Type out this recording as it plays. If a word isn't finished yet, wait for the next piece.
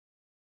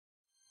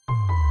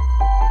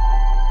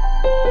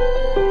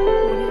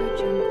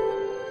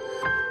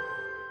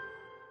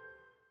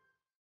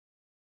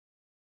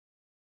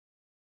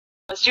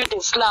pursued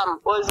Islam,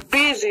 was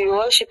busy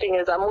worshipping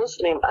as a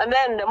Muslim. And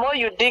then the more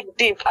you dig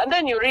deep, and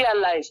then you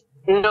realize,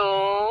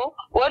 no,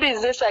 what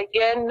is this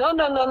again? No,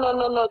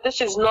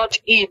 this is not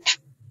it.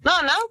 No.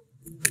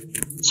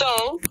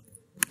 So,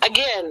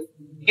 again,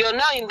 you're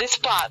now in this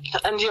path,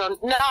 and you're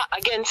now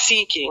again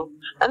seeking.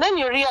 And then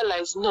you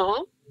realize,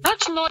 no,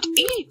 that's not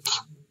it.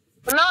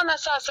 Unaona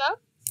sasa?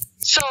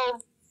 So,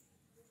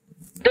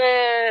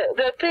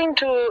 the thing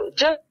to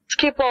just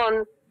keep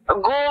on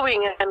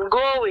going and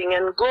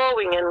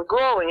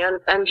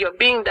you're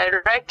being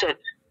directed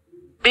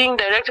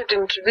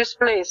into this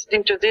place,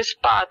 into this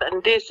path,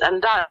 and this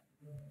and that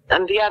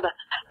and the other,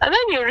 and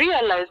then you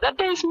realize that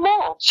there is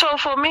more. So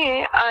for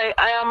me, I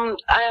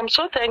am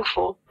so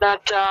thankful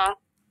that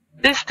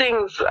these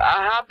things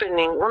are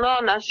happening,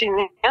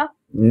 Yeah,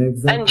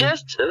 exactly. and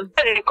just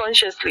very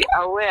consciously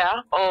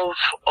aware of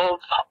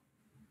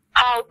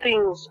how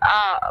things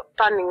are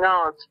panning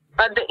out.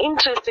 But the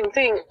interesting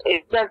thing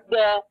is that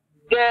the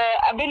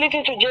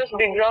ability to just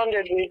be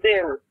grounded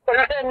within.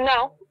 And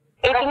now,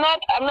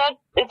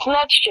 it's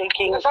not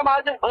shaking. I'm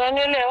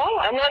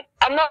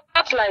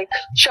not like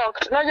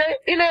shocked.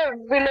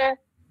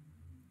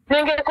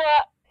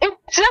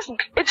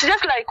 It's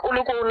just like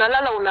ulikuwa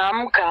unalala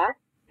unaamka.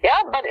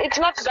 Yeah, but it's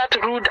not that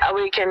rude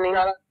awakening.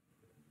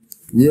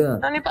 Yeah.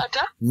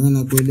 Nanipata?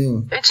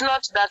 Nakuelewa. It's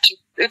not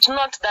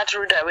that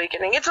rude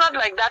awakening. It's not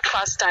like that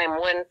first time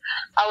when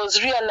I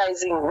was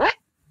realizing,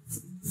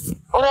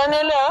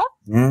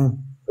 Yeah.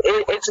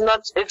 It's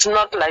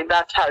not like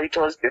that how it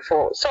was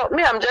before. So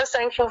me, I'm just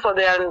thankful for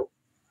the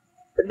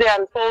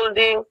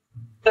unfolding,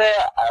 the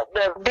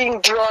being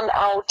drawn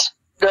out,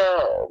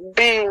 the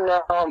being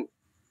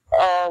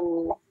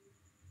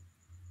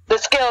the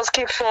scales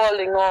keep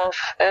falling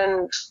off,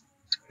 and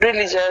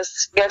really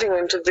just getting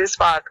into this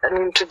path and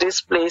into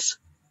this place,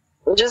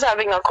 just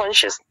having a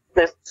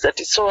consciousness that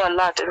is so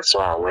alert and so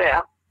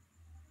aware.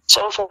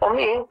 So for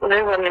me,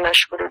 never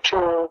ninashukuru tu.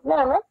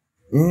 No.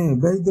 Yeah,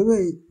 by the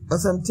way,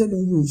 as I'm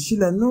telling you,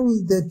 Sheila,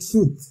 knowing the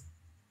truth,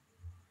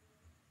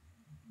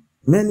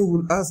 many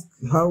will ask,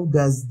 how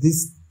does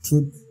this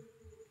truth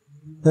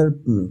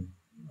help me?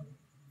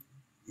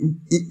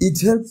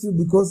 It helps you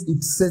because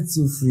it sets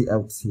you free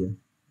out here.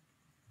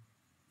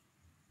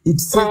 It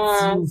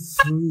sets you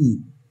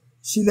free.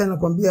 Sheila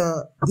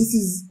nakwambia, this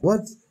is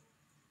what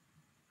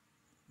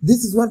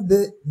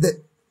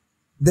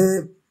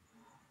the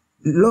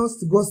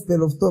lost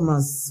gospel of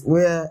Thomas,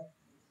 where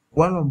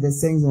one of the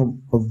sayings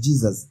of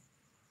Jesus,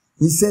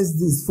 he says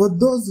this: for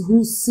those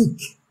who seek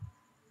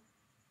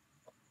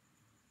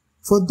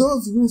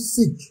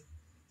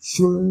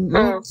should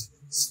not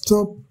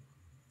stop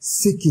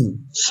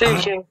seeking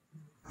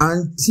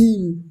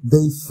until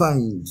they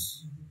find.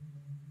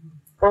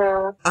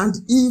 And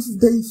if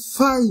they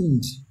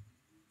find,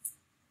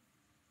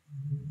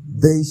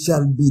 they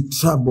shall be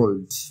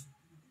troubled.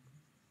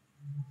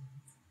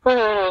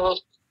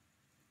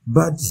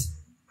 But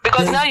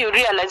because now you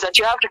realize that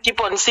you have to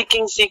keep on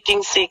seeking.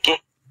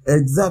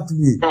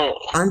 Exactly.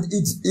 And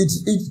it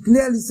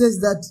clearly says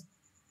that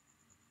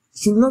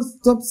should not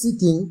stop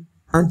seeking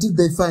until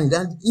they find.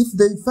 And if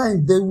they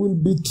find, they will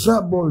be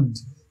troubled.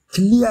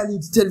 Clearly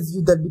it tells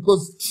you that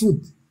because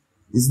truth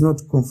is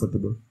not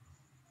comfortable.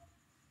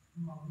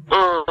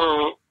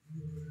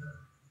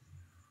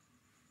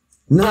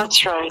 Now,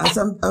 that's right. As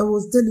I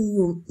was telling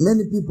you,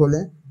 many people,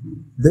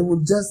 they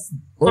will just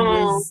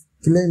always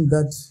claim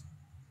that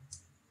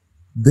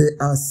they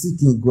are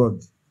seeking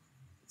God.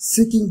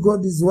 Seeking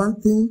God is one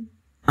thing,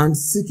 and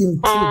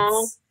seeking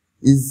truth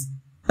is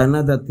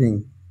another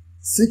thing.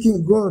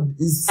 Seeking God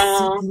is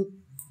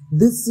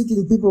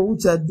seeking people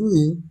which are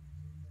doing.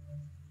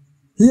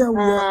 Here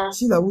we are,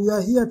 Sheila, we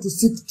are here to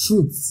seek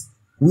truth.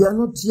 We are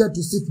not here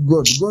to seek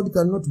God. God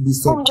cannot be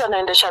sought.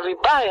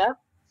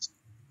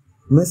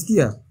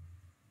 Meskia,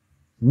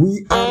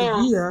 we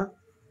are here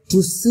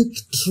to seek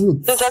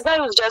truth. There's a guy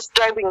who's just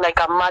driving like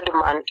a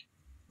madman.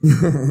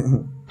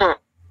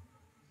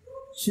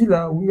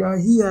 Sheila, we are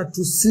here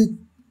to seek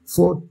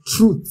for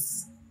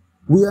truth.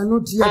 We are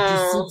not here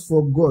to seek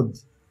for God.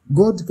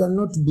 God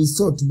cannot be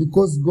sought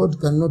because God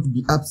cannot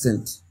be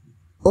absent.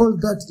 All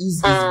that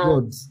is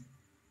God.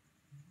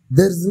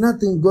 There is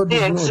nothing God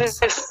is not.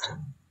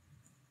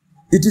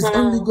 It is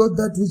only God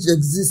that which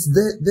exists.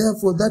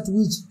 Therefore, that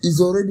which is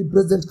already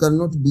present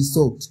cannot be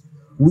sought.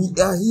 We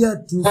are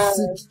here to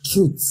seek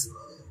truth.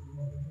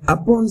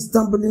 Upon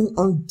stumbling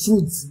on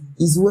truth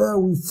is where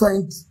we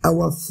find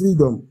our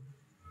freedom.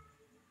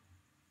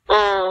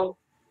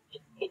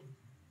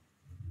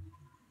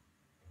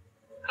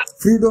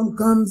 Freedom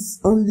comes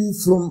only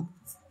from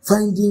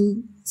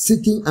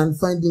seeking and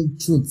finding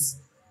truth.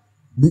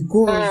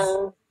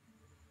 Because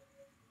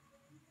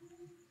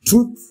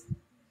truth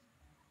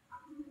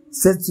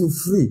sets you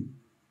free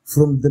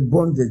from the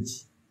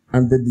bondage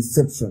and the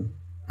deception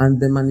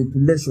and the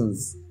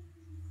manipulations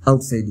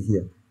outside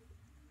here.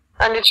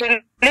 And it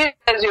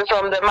releases you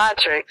from the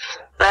matrix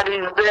that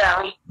is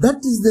there.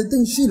 That is the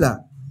thing,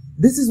 Sheila.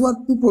 This is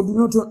what people do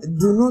not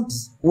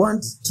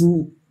want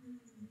to,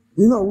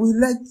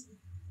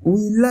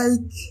 we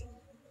like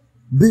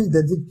being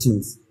the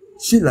victims.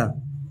 Sheila,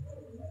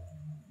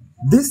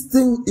 this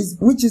thing is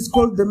which is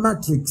called the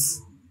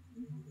matrix.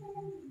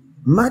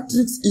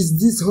 Matrix is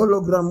this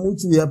hologram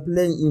which we are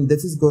playing in the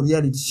physical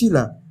reality.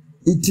 Sheila,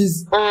 it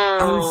is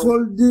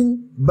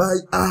unfolding by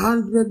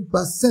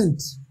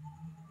 100%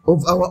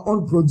 of our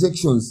own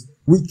projections.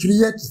 We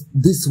create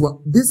this one,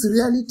 this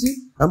reality.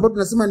 About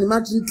nasema ni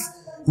matrix.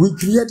 We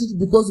create it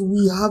because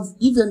we have,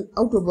 even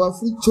out of our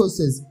free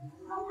choices,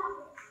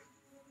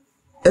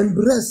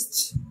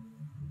 embraced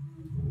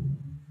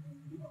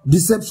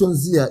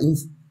deceptions here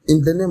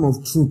in the name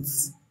of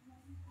truth.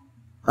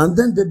 And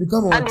then they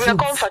become our and we are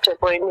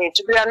comfortable in it.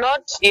 We are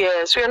not,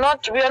 yes, we are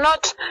not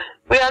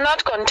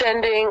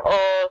contending,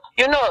 or,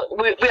 you know,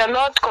 we are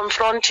not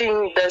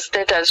confronting the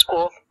status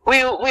quo.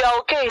 We are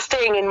okay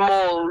staying in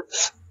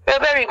molds. We are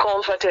very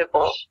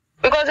comfortable.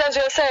 Because as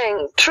you're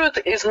saying, truth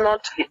is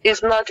not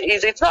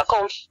easy. It's not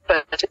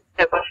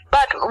comfortable.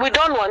 But we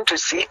don't want to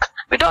seek.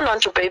 We don't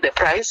want to pay the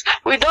price.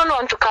 We don't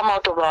want to come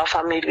out of our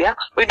familiar.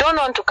 We don't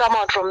want to come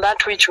out from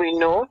that which we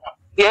know.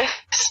 Yes.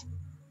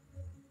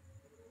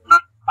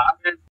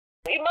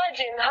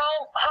 Imagine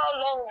how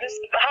long this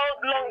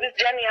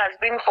journey has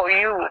been for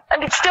you,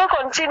 and it's still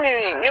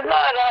continuing. You've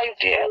not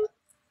arrived yet.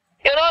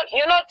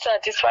 You're not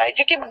satisfied.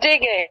 You keep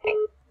digging.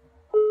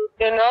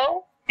 You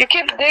know. You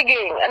keep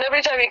digging, and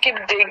every time you keep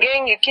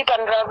digging, you keep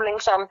unraveling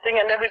something,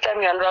 and every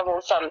time you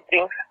unravel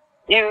something,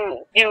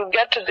 you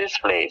get to this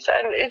place,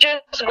 and it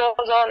just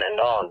goes on and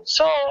on.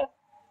 So,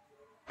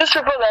 these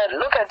people that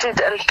look at it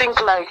and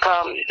think like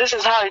this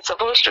is how it's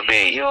supposed to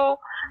be, you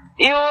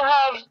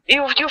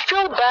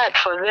feel bad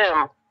for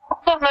them.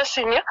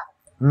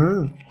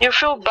 You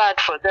feel bad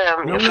for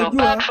them. You feel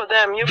bad for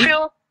them. You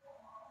feel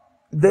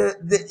the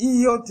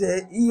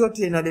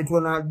iote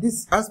inaletwa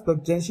this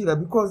aspect Sheila,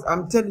 because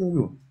I'm telling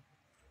you,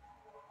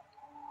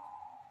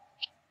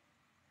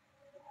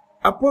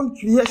 upon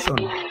creation,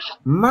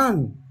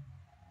 man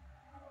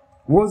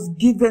was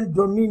given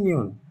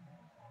dominion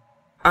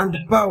and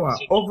power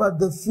over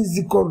the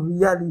physical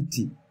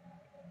reality.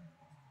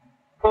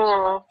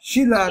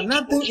 Sheila,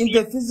 nothing in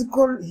the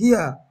physical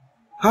here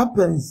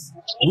happens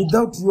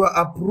without your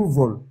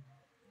approval.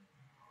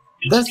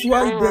 That's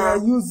why they are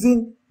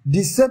using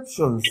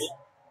deceptions.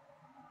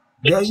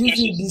 They are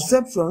using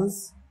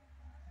deceptions.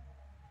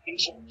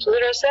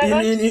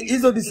 In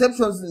these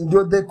deceptions,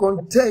 they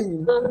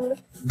contain,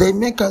 they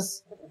make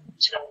us,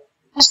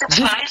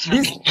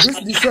 these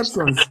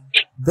deceptions,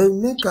 they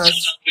make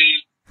us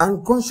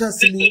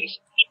unconsciously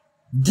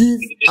give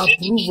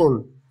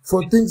approval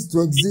for things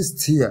to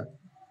exist here.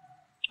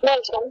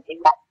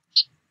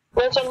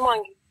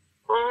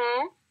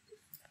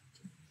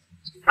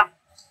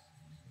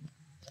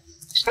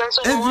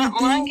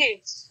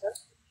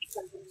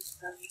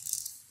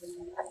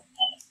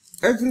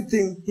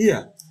 Everything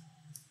here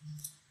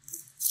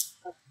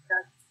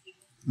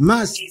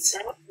must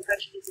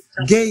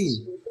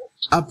gain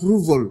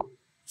approval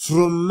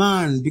from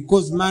man,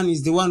 because man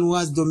is the one who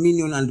has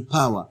dominion and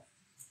power.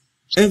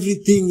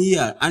 Everything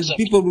here, and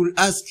people will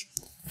ask,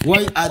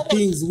 why are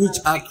things which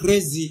are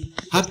crazy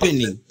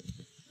happening?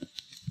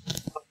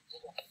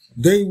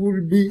 They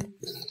will be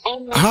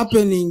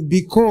happening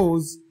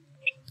because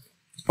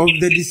of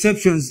the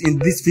deceptions in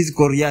this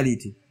physical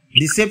reality.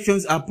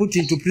 Deceptions are put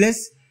into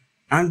place,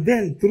 and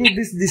then through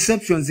these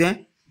deceptions,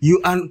 you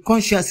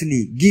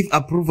unconsciously give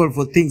approval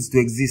for things to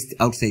exist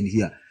outside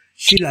here.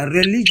 Sheila,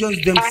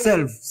 religions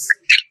themselves,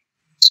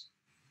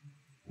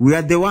 we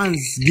are the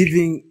ones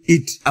giving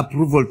it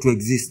approval to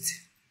exist.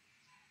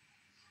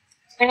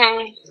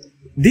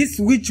 This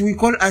which we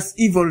call as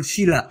evil,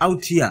 Sheila,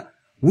 out here,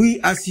 we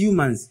as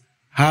humans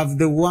are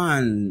the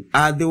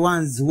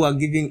ones who are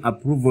giving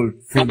approval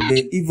for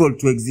the evil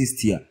to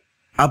exist here.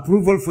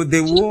 Approval for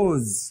the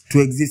wars to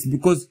exist,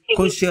 because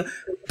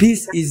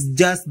peace is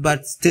just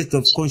but state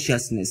of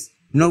consciousness.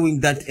 Knowing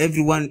that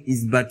everyone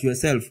is but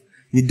yourself,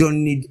 you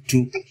don't need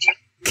to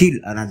kill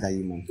another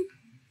human.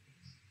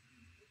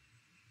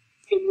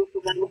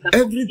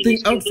 Everything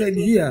outside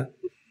here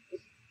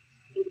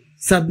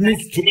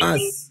submits to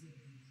us.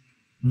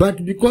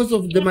 But because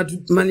of the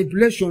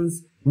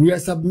manipulations, we are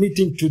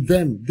submitting to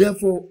them.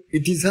 Therefore,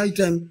 it is high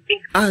time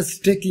us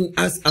taking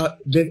us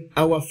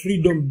our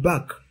freedom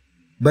back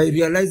by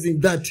realizing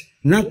that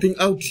nothing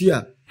out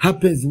here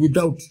happens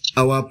without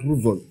our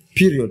approval.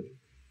 Period.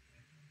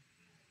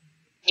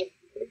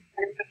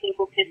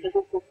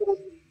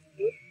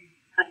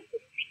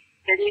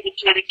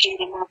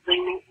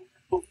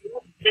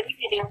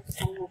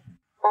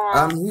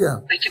 I'm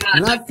here.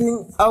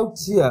 Nothing out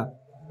here.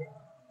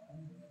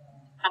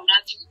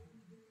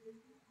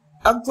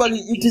 Actually,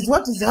 it is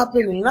what is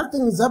happening.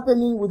 Nothing is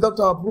happening without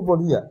our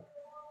approval here.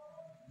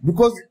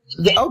 Because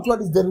the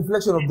outward is the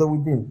reflection of the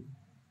within.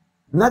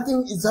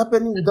 Nothing is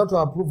happening without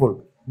our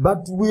approval.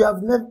 But we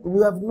have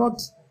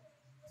not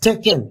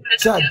taken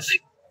charge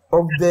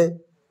of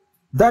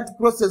that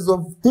process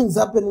of things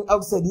happening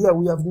outside here.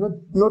 We have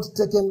not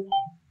taken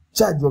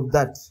charge of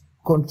that,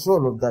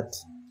 control of that,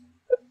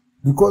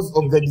 because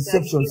of the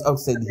deceptions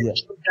outside here.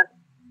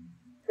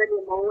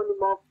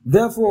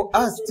 Therefore,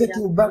 us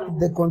taking back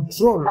the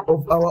control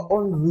of our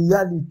own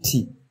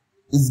reality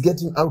is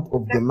getting out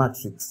of the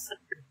matrix.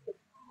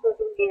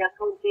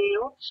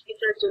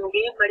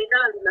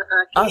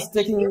 Us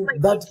taking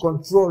that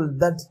control,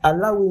 that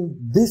allowing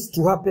this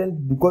to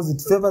happen because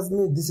it favors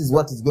me, this is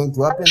what is going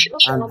to happen,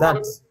 and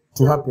that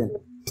to happen,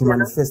 to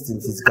manifest in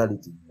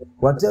physicality.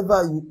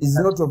 Whatever is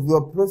not of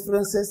your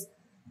preferences,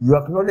 you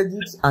acknowledge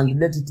it and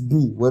let it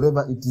be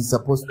wherever it is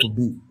supposed to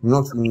be,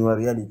 not in your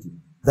reality.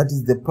 That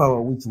is the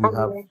power which we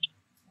have.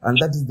 And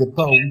that is the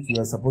power which we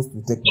are supposed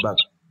to take back.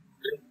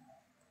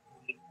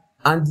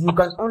 And you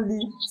can only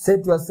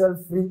set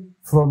yourself free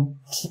from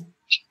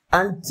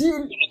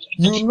until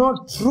you know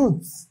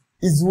truth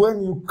is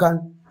when you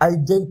can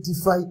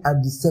identify a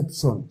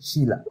deception,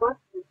 Sheila.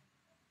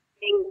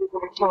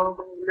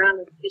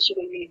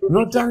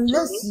 Not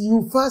unless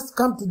you first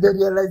come to the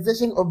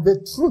realization of the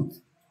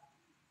truth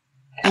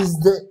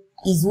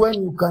is when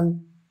you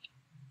can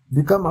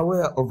become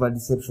aware of a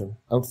deception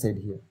outside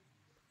here.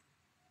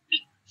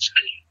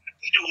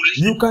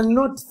 You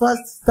cannot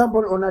first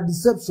stumble on a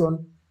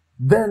deception,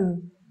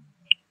 then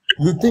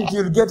you think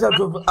you'll get out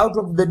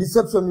of the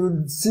deception,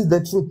 you'll see the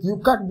truth.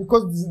 You can't,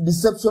 because the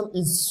deception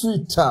is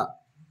sweeter.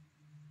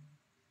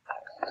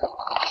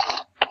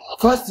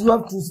 First, you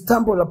have to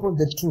stumble upon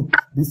the truth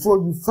before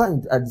you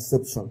find a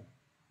deception.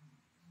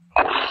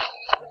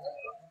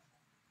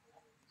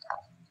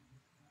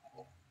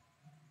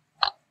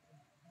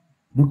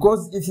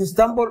 Because if you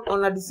stumble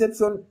on a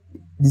deception,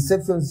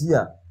 deceptions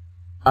here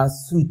are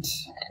sweet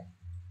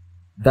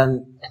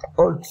than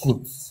all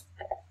truths.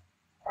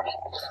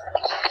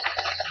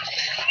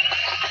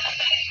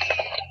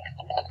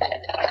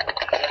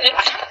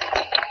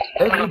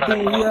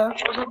 Everything here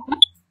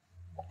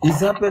is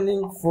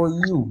happening for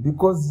you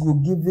because you're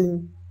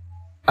giving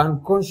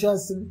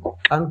unconscious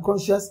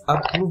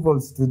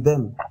approvals to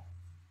them.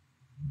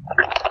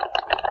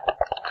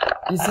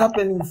 It's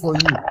happening for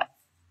you.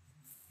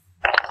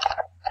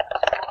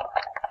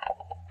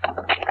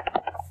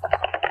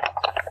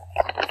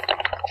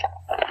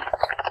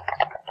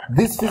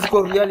 This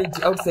physical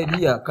reality outside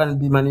here can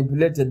be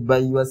manipulated by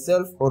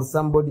yourself or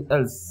somebody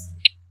else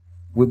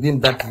within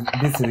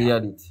this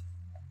reality.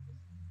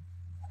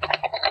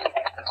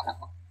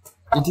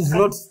 It is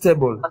not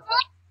stable.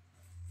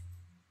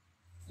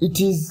 It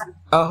is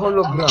a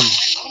hologram.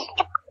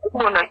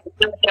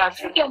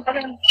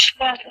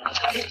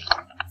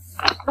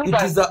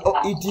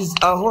 It is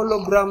a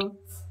hologram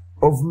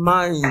of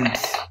mind.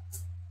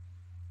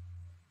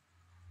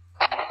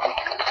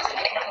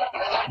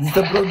 It's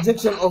the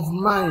projection of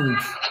mind.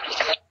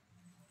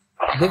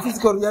 The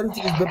physical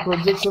reality is the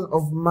projection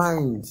of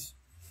mind.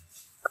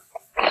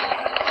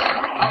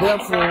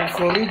 Therefore,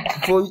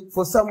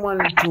 for someone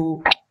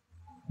to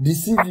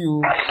deceive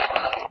you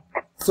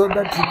so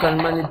that you can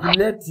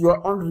manipulate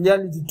your own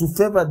reality to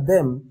favor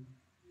them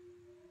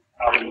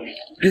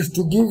is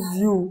to give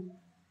you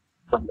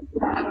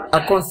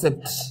a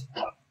concept.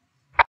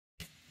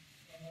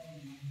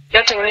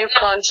 Getting a new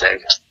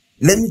concept.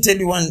 Let me tell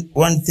you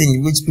one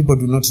thing which people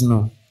do not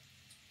know.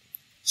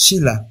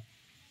 Sheila,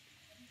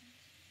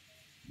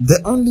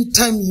 the only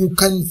time you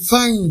can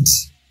find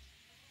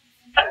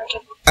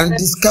and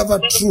discover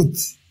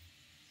truth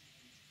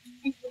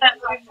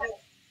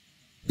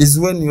is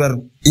when you are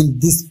in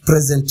this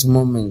present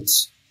moment.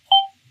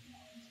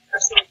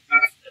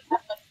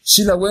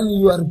 Sheila, when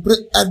you are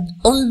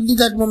only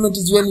that moment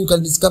is when you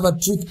can discover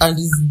truth, and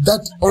is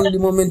that only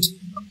moment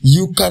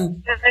you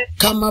can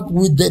come up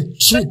with the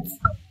truth,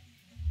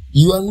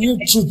 your new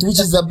truth, which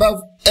is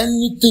above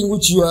anything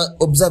which you are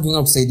observing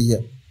outside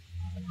here.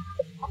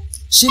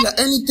 Sheila,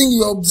 anything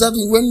you are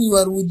observing when you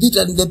are with it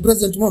at the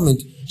present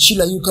moment,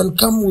 Sheila, you can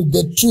come with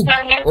the truth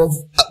of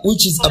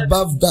which is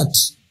above that.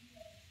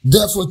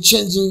 Therefore,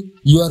 changing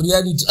your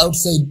reality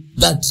outside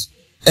that,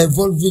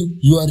 evolving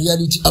your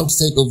reality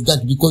outside of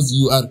that, because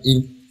you are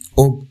in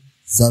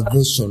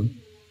observation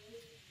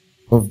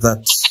of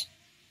that.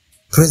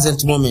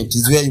 Present moment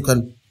is where you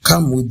can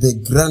come with the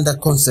grander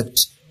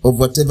concept of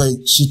whatever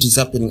shit is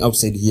happening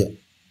outside here,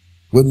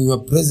 when you are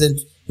present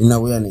in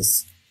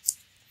awareness.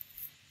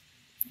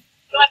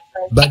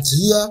 But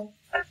here,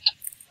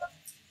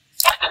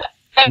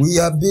 we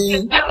have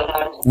been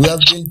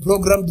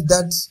programmed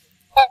that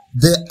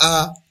there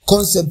are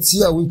concepts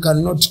here we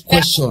cannot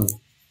question.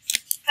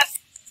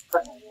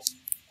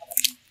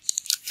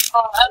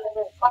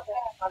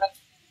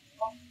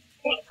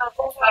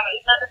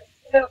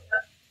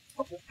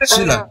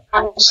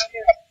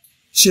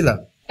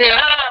 Sheila,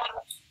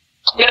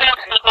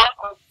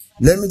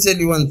 let me tell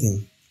you one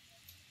thing.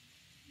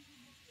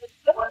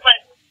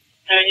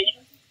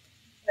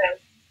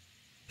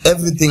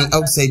 Everything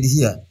outside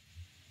here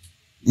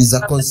is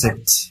a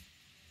concept.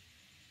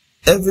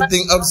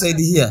 Everything outside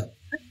here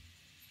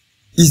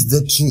is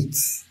the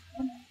truth.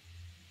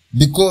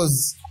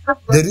 Because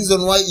the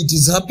reason why it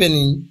is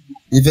happening,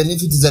 even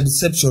if it is a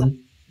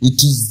deception,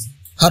 it is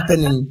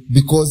happening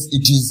because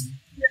it is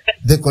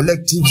the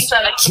collective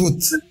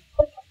truth.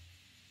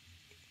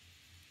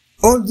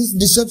 All these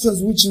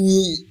deceptions which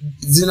we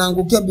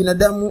zinangukia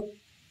binadamu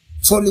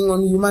falling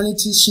on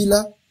humanity,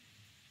 Sheila,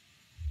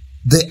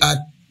 they are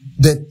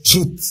the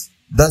truth.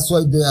 That's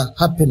why they are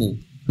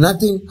happening.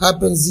 Nothing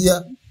happens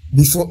here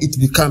before it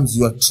becomes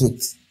your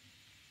truth.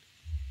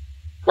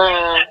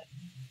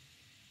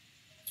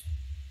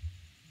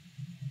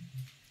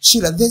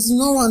 Sheila, there's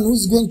no one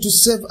who's going to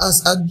save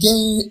us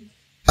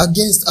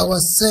against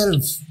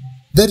ourselves.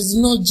 There is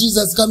no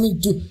Jesus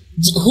coming to.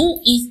 Who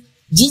is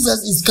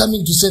Jesus? Is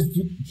coming to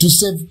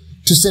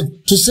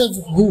save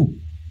who?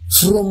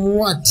 From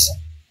what?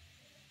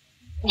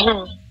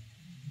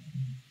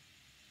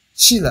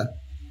 Sheila,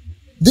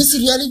 this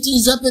reality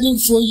is happening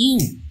for you.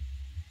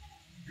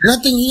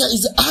 Nothing here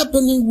is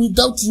happening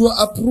without your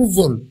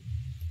approval.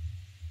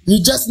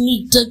 You just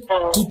need to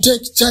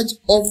take charge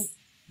of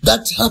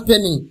that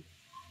happening.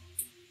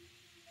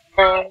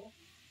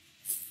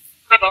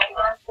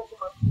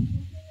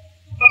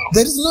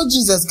 There is no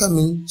Jesus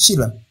coming,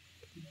 Sheila.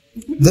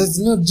 There is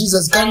no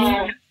Jesus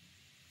coming.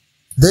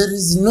 There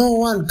is no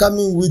one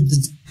coming with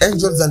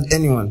angels and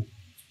anyone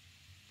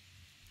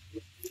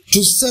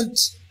to set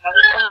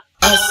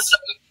us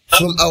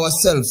from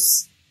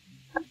ourselves.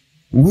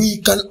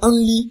 We can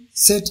only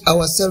set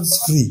ourselves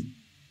free.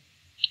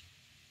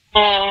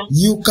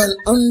 You can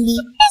only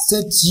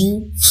set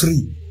you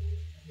free.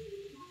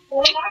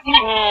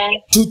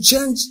 To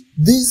change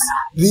this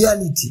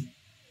reality.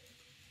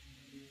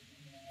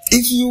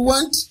 If you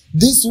want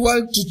this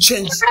world to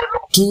change,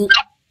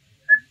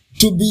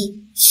 to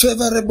be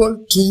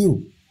favorable to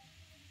you,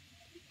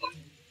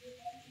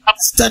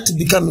 start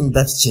becoming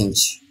that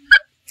change.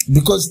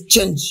 Because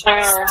change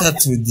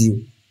starts with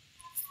you.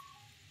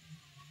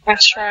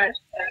 That's right.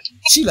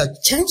 Sheila,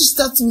 change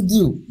starts with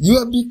you.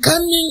 Your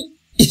becoming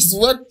is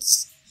what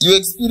you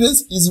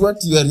experience, is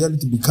what your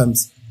reality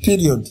becomes.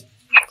 Period.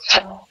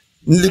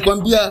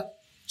 Nilikwambia,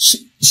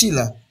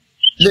 Sheila,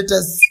 let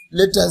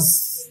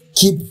us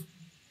keep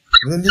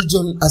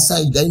religion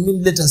aside. I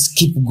mean, let us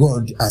keep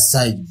God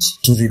aside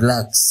to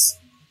relax.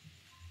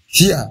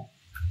 Here,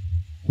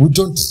 we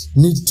don't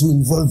need to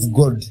involve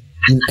God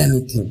in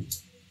anything.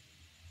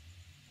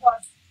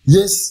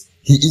 Yes,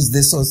 he is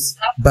the source,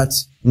 but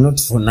not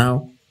for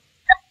now.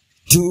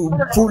 To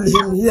pull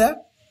him here,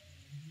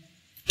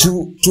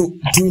 to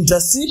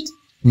intercede,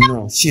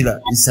 no, Sheila,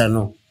 it's a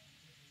no.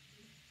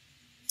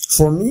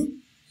 For me,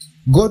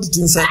 God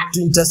to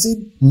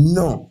intercede,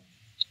 no.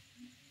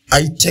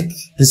 I take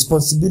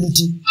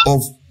responsibility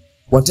of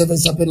whatever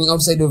is happening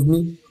outside of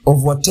me,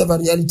 of whatever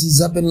reality is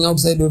happening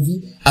outside of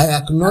me. I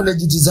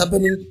acknowledge it is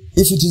happening.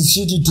 If it is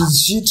shit, it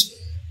is shit.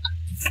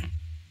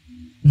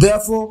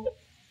 Therefore,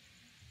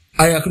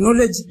 I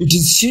acknowledge it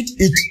is shit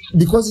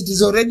because it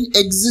is already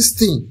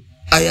existing.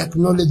 I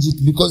acknowledge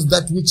it because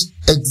that which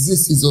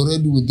exists is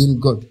already within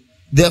God.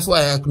 Therefore,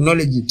 I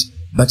acknowledge it,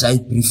 but I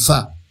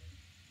prefer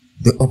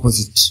the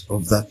opposite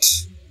of that.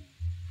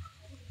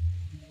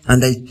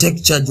 And I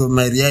take charge of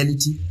my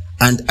reality,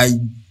 and I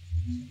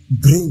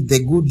bring the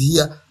good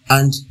here,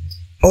 and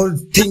all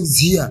things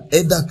here,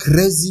 either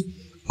crazy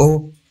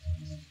or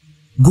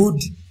good,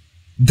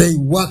 they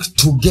work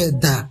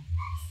together.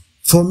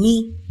 For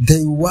me,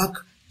 they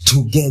work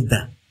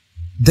together.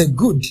 The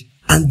good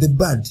and the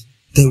bad,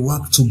 they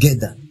work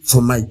together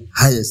for my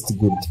highest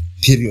good.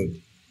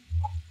 Period.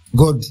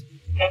 God,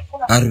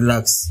 I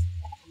relax.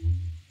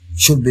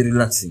 Should be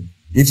relaxing.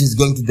 If he's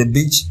going to the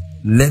beach,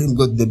 let him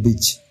go to the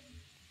beach.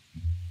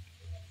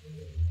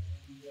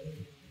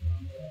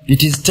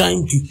 It is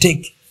time to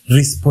take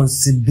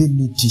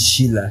responsibility,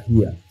 Sheila,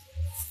 here.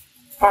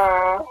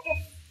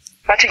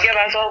 But he gave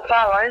us all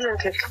power,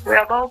 isn't it? We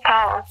have all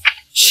power.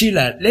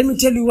 Sheila, let me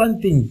tell you one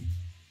thing.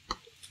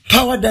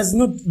 God does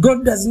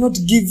not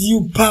give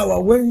you power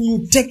when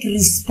you take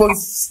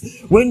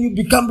when you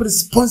become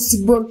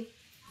responsible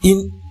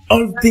in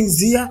all things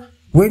here,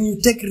 when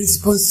you take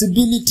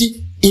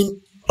responsibility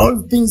in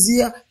all things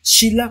here,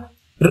 Sheila,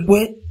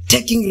 when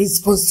taking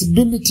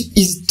responsibility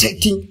is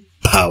taking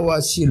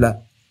power,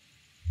 Sheila.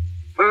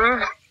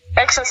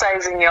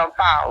 Exercising your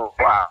power.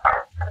 Wow.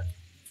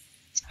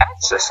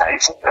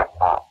 Exercising your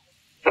power.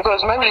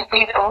 Because many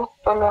people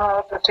don't know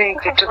how to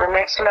take it to the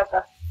next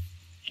level.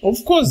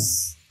 Of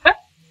course.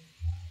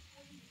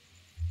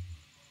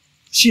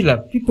 Sheila,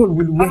 people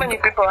will How many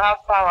people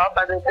have power,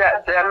 but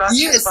they are not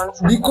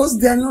responsible? Yes, because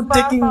they are not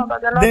taking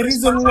the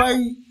reason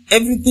why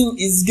everything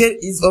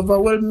is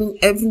overwhelming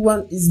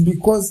everyone is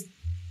because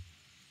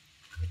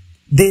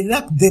they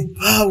lack the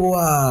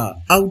power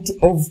out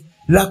of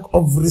lack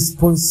of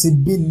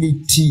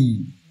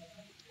responsibility.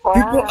 Wow.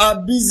 People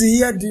are busy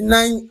here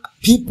denying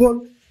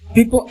people.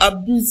 People are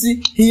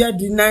busy here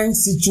denying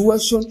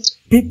situation.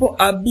 People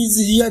are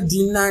busy here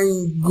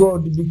denying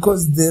God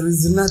because there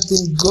is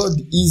nothing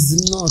God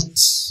is not.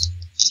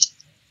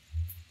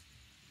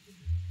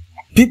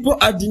 People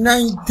are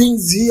denying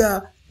things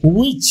here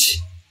which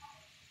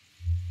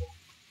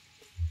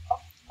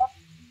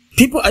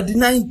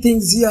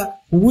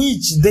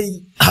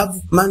they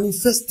have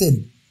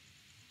manifested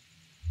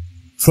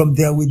from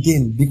their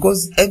within,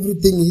 because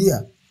everything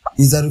here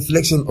is a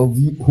reflection of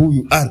you, who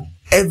you are.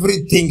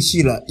 Everything,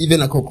 Sheila,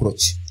 even a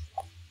cockroach.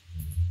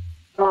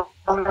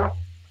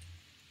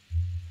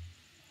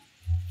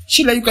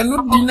 Sheila, you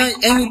cannot deny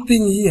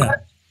anything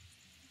here.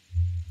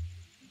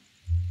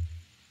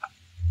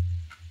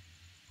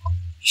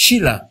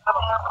 Sheila,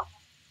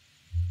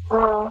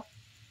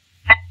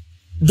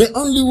 the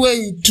only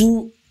way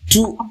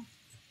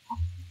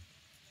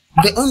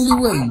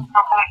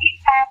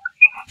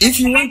if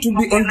you want to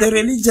be on the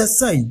religious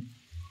side,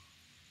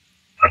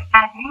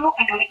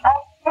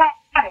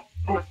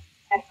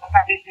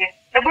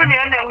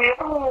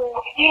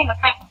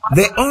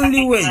 the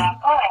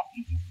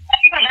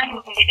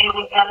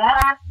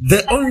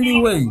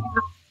only way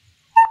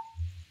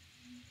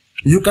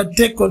you can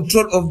take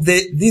control of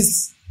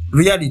this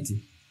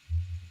reality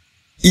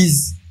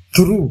is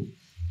through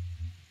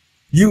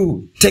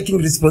you taking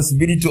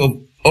responsibility of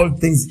all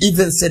things,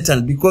 even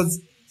Satan, because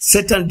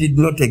Satan did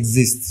not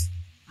exist.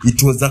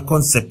 It was a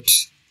concept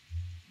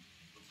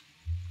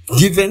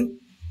given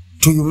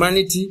to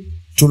humanity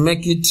to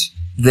make it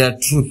their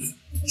truth.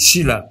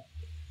 Sheila,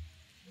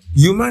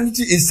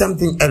 humanity is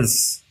something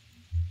else.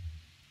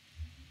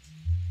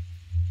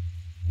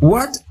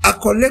 What a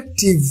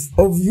collective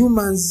of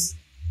humans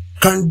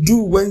can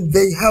do when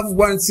they have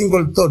one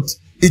single thought,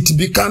 it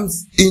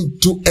becomes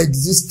into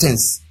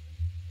existence.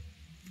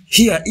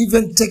 Here,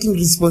 even taking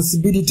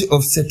responsibility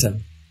of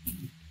Satan.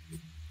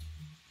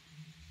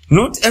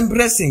 Not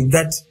embracing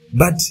that,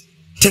 but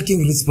taking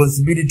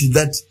responsibility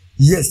that,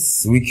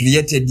 yes, we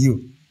created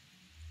you.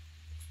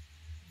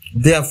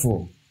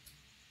 Therefore,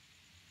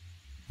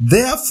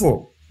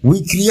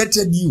 we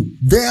created you.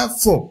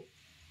 Therefore,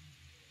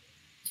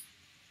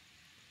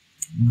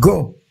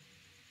 go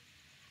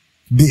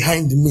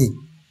behind me,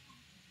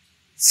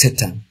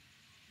 Satan.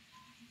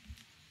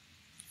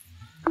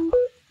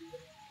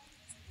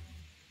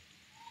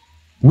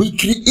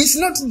 It's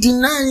not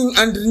denying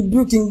and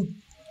rebuking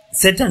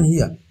Satan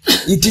here.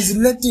 It is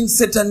letting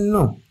Satan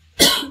know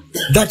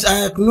that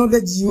I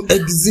acknowledge you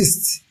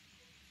exist.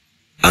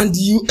 And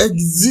you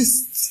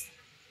exist.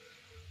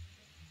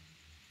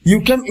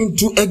 You came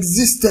into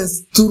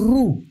existence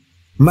through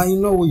my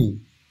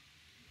knowing.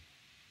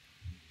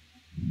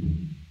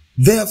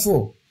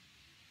 Therefore,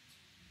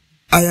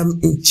 I am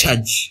in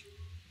charge.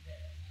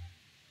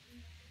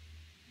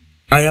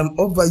 I am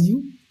over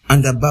you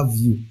and above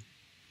you.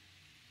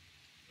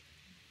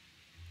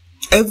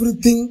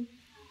 Everything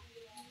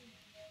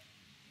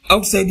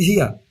outside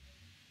here,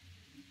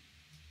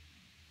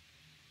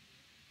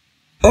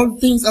 all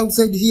things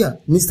outside here,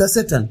 Mr.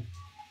 Satan,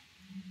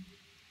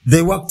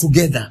 they work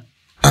together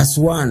as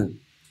one.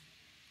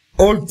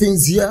 All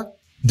things here,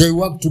 they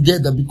work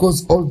together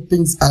because all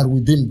things are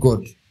within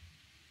God.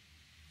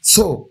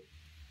 So,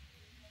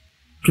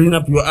 clean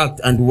up your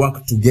act and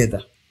work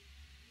together.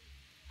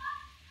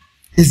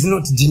 It's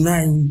not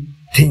denying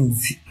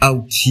things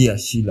out here,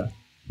 Sheila.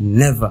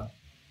 Never.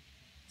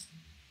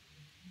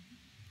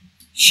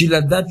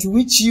 Sheila, that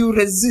which you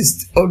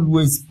resist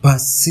always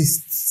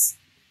persists.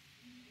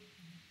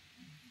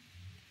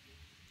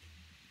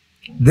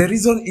 The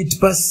reason it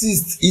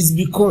persists is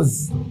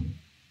because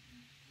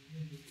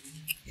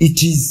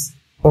it is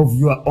of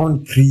your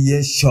own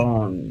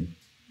creation.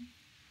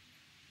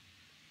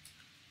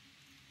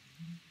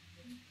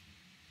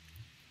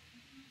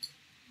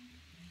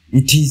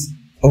 It is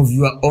of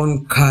your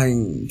own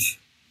kind.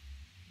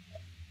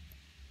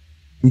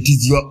 It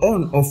is your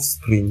own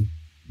offspring.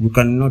 You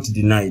cannot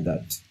deny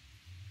that.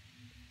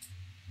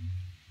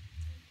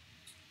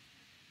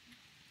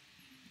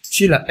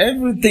 Sheila,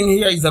 everything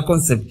here is a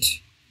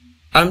concept.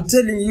 I'm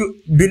telling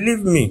you,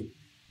 believe me,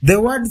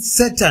 the word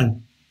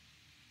Satan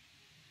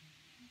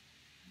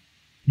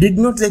did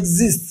not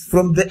exist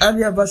from the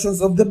earlier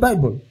versions of the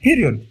Bible,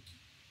 period.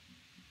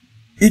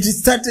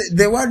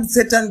 The word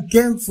Satan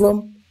came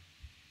from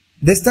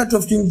the start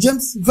of King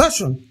James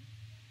Version.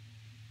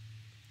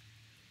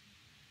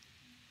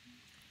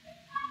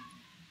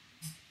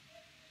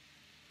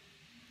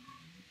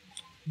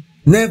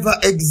 Never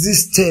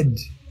existed.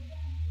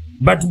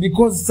 But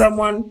because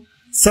someone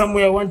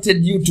somewhere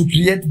wanted you to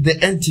create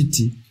the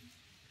entity,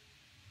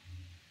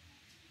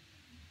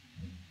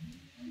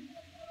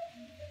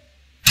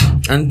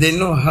 and they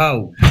know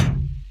how,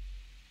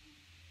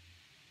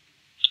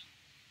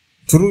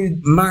 through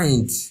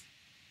mind,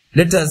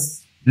 let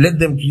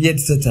them create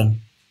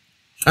Satan.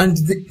 And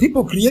the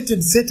people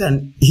created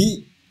Satan,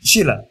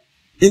 Sheila,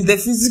 in the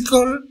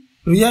physical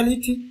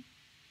reality,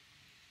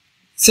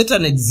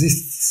 Satan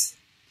exists.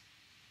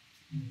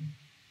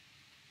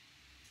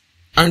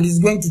 And is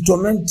going to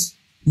torment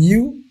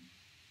you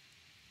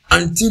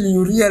until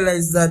you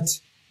realize that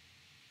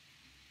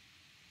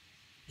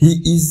he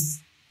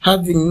is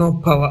having no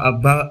power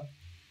above.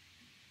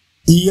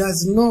 He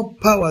has no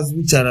powers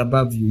which are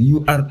above you.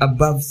 You are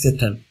above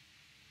Satan.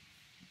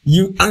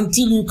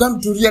 Until you come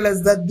to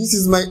realize that this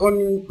is my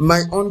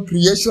own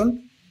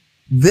creation,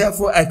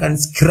 therefore I can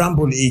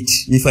scramble it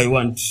if I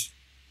want.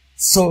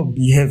 So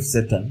behave,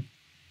 Satan.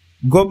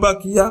 Go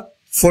back here,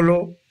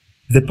 follow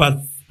the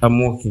path I'm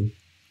walking.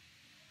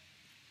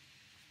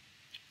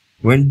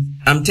 When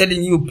I'm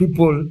telling you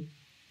people,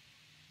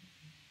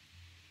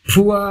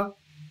 poor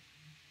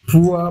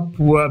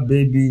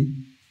baby,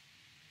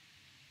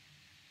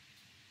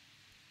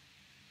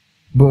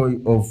 boy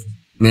of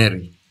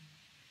Mary.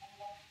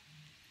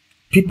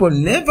 People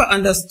never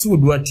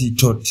understood what he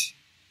taught.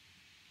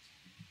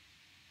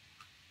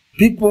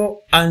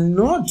 People are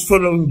not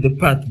following the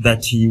path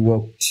that he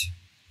walked.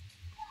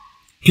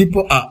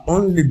 People are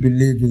only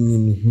believing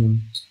in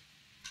him.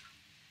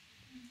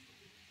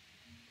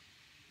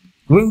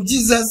 When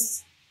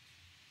Jesus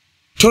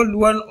told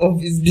one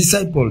of his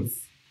disciples,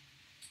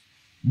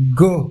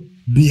 "Go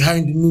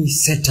behind me,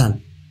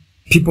 Satan,"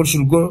 people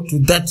should go to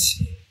that,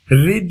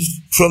 read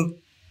from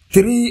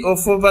 3 or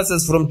 4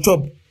 verses from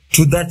top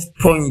to that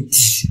point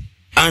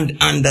and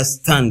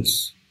understand.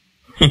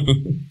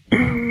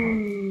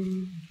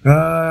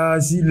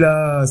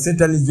 Sheila,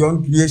 Satan is your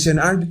own creation.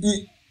 And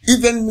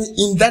even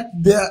in that,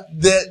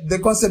 the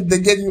concept they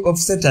gave you of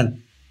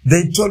Satan,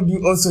 they told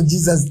you also,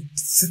 Jesus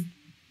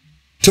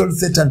told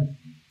Satan,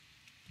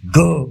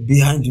 "Go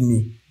behind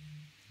me."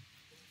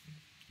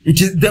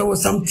 There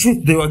was some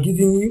truth they were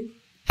giving you.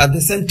 At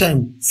the same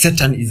time,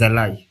 Satan is a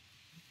lie.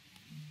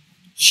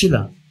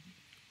 Sheila,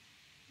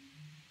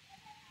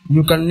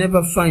 you can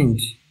never find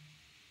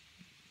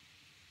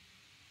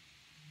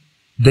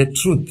the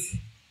truth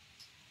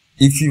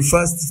if you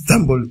first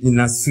stumble in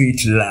a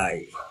sweet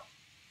lie.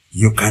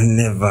 You can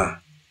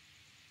never.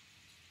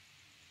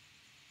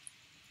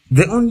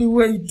 The only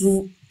way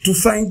to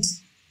find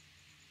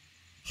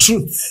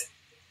truth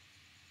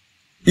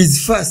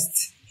is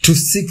first to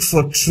seek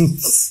for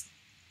truth.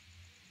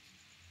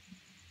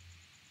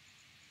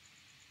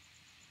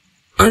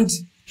 And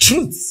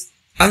truths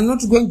are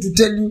not going to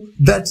tell you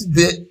that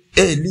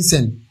hey,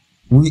 listen,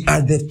 we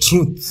are the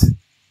truth.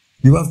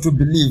 You have to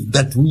believe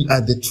that we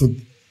are the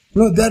truth.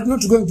 No, they are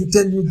not going to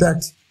tell you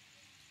that.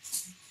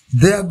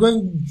 They are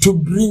going to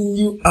bring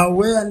you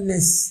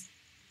awareness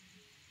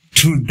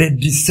to the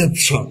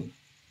deception.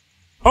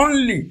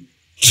 Only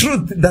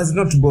truth does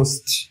not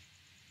boast.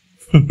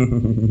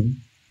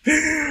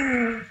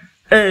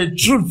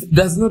 Truth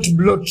does not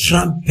blow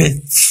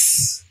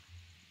trumpets.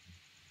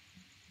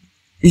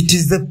 It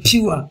is the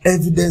pure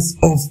evidence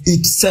of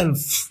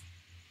itself.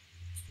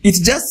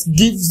 It just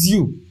gives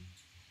you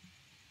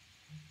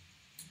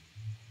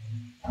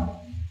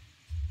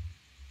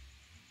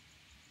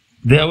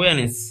the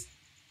awareness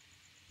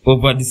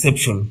of a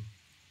deception.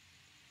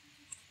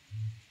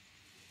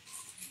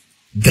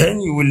 Then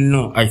you will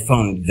know I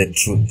found the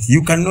truth.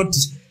 You cannot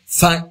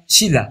find,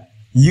 Sheila,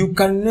 you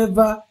can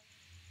never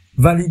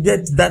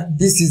validate that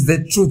this is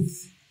the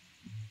truth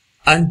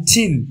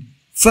until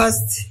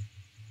first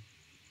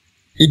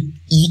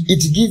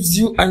it gives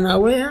you an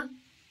aware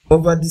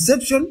of a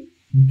deception.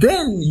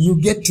 Then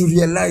you get to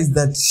realize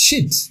that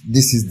shit,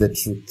 this is the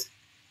truth.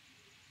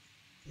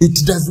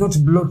 It does not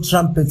blow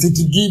trumpets. It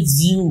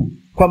gives you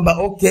kwamba,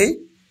 okay,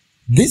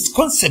 this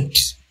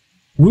concept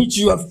which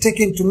you have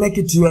taken to make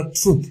it your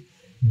truth,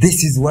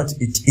 this is what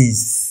it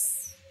is.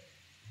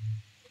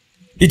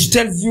 It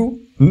tells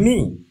you,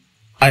 me,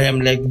 I am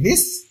like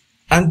this,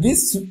 and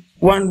this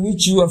one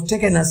which you have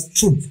taken as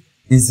truth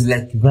is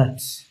like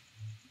that.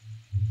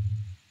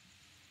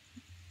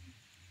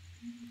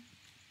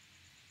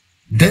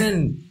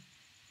 Then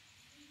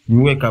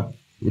you wake up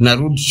in a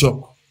rude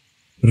shock,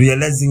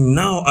 realizing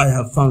now I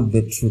have found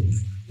the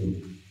truth.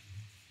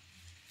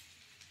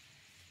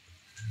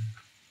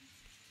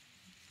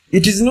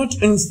 It is not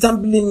in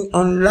stumbling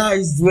on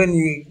lies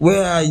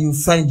where you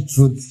find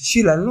truth.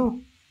 Sheila,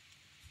 no.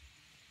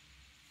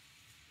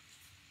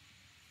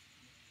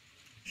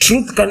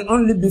 Truth can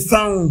only be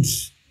found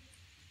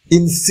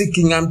in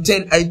seeking. I'm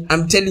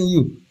telling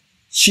you,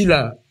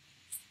 Sheila,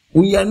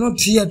 we are not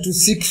here to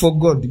seek for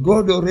God.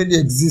 God already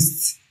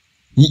exists.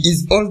 He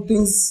is all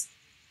things,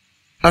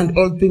 and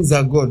all things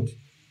are God.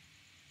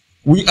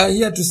 We are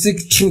here to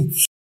seek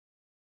truth.